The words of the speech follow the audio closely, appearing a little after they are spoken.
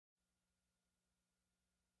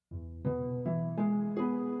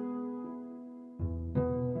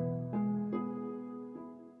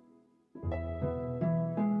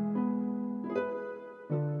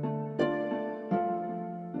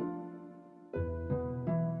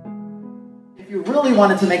you really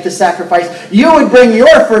wanted to make the sacrifice, you would bring your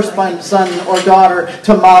firstborn son or daughter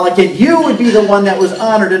to Moloch, and you would be the one that was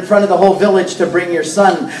honored in front of the whole village to bring your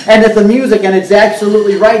son. And if the music, and it's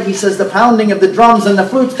absolutely right, he says the pounding of the drums and the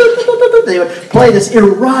flutes, they would play this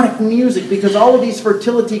erotic music, because all of these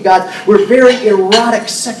fertility gods were very erotic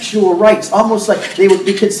sexual rites, almost like they would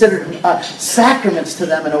be considered sacraments to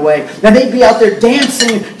them in a way. And they'd be out there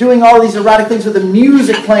dancing, doing all these erotic things with the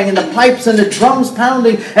music playing and the pipes and the drums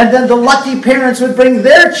pounding, and then the lucky parents would bring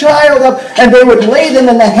their child up and they would lay them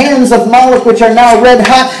in the hands of Moloch, which are now red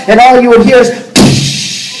hot, and all you would hear is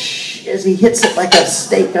as he hits it like a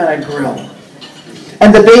steak on a grill.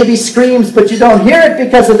 And the baby screams, but you don't hear it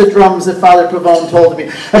because of the drums that Father Pavone told me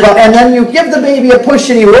about. And then you give the baby a push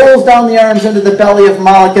and he rolls down the arms into the belly of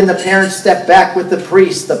Moloch, and the parents step back with the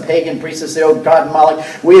priest, the pagan priest, and say, "Oh God, Moloch,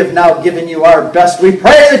 we have now given you our best. We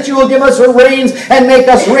pray that you will give us our rains and make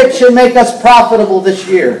us rich and make us profitable this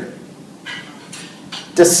year."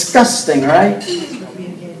 Disgusting, right?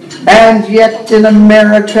 And yet in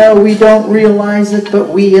America, we don't realize it, but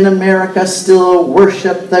we in America still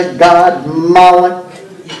worship the god Moloch.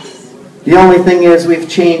 The only thing is we've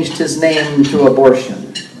changed his name to abortion.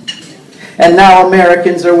 And now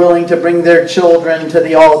Americans are willing to bring their children to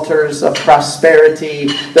the altars of prosperity,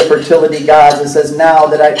 the fertility gods. It says, now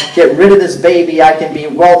that I get rid of this baby, I can be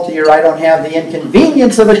wealthier. I don't have the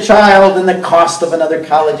inconvenience of a child and the cost of another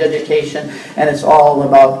college education. And it's all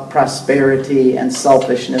about prosperity and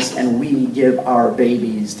selfishness. And we give our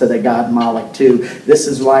babies to the god Moloch too. This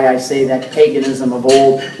is why I say that paganism of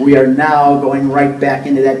old, we are now going right back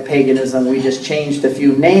into that paganism. We just changed a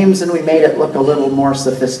few names and we made it look a little more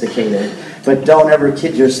sophisticated. But don't ever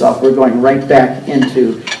kid yourself. We're going right back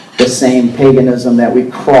into the same paganism that we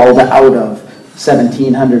crawled out of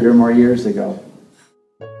 1700 or more years ago.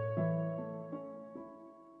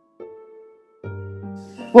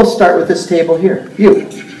 We'll start with this table here.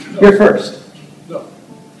 You're first. No.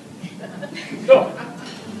 No.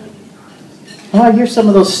 Oh, you're some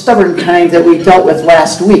of those stubborn kind that we dealt with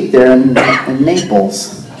last week there in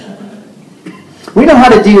Naples. We know how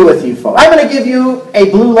to deal with you folks. I'm going to give you a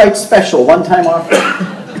blue light special, one-time offer.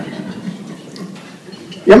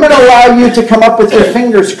 I'm going to allow you to come up with your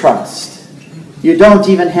fingers crossed. You don't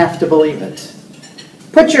even have to believe it.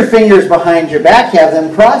 Put your fingers behind your back, have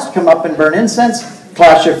them crossed, come up and burn incense,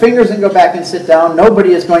 cross your fingers and go back and sit down.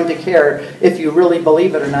 Nobody is going to care if you really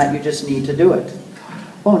believe it or not. You just need to do it.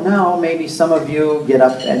 Well, now maybe some of you get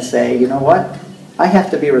up and say, you know what? I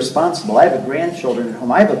have to be responsible. I have grandchildren at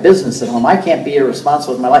home. I have a business at home. I can't be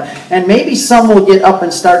irresponsible with my life. And maybe some will get up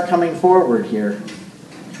and start coming forward here.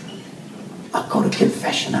 I'll go to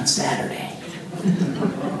confession on Saturday.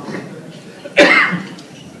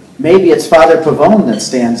 Maybe it's Father Pavone that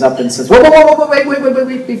stands up and says,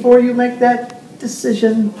 wait, before you make that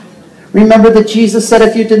decision. Remember that Jesus said,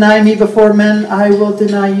 if you deny me before men, I will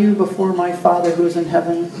deny you before my Father who is in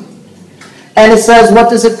heaven. And it says, what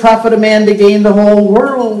does it profit a man to gain the whole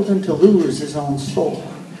world and to lose his own soul?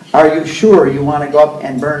 Are you sure you want to go up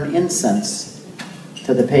and burn incense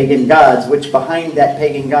to the pagan gods, which behind that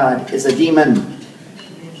pagan god is a demon?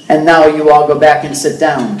 And now you all go back and sit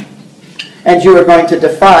down. And you are going to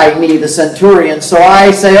defy me, the centurion. So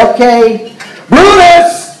I say, okay,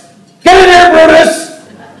 Brutus! Get in there, Brutus!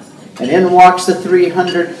 And in walks the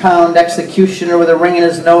 300-pound executioner with a ring in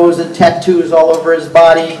his nose and tattoos all over his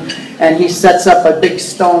body. And he sets up a big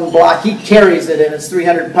stone block. He carries it, and it's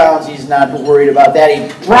 300 pounds. He's not worried about that.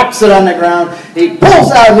 He drops it on the ground. He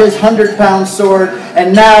pulls out his 100-pound sword.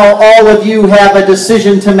 And now all of you have a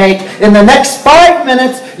decision to make. In the next 5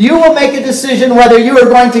 minutes, you will make a decision whether you are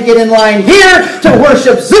going to get in line here to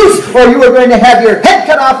worship Zeus or you are going to have your head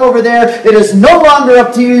cut off over there. It is no longer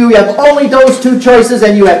up to you. You have only those two choices,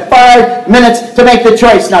 and you have 5 minutes to make the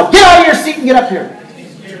choice. Now get out of your seat and get up here.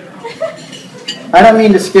 I don't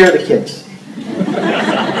mean to scare the kids.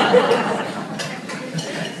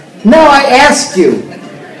 Now I ask you,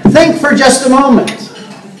 think for just a moment.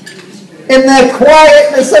 In the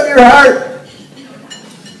quietness of your heart,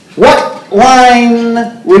 what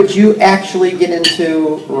line would you actually get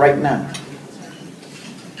into right now?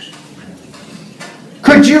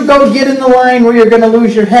 Could you go get in the line where you're going to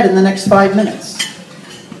lose your head in the next 5 minutes?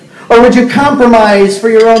 Or would you compromise for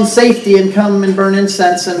your own safety and come and burn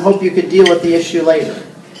incense and hope you could deal with the issue later?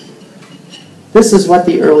 This is what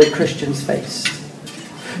the early Christians faced.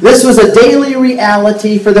 This was a daily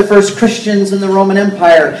reality for the first Christians in the Roman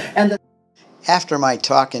Empire. And after my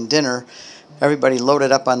talk and dinner, everybody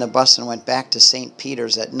loaded up on the bus and went back to St.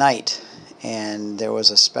 Peter's at night. And there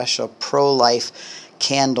was a special pro-life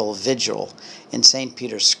candle vigil in St.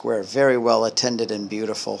 Peter's Square. Very well attended and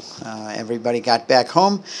beautiful. Everybody got back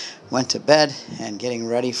home, went to bed, and getting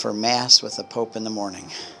ready for Mass with the Pope in the morning.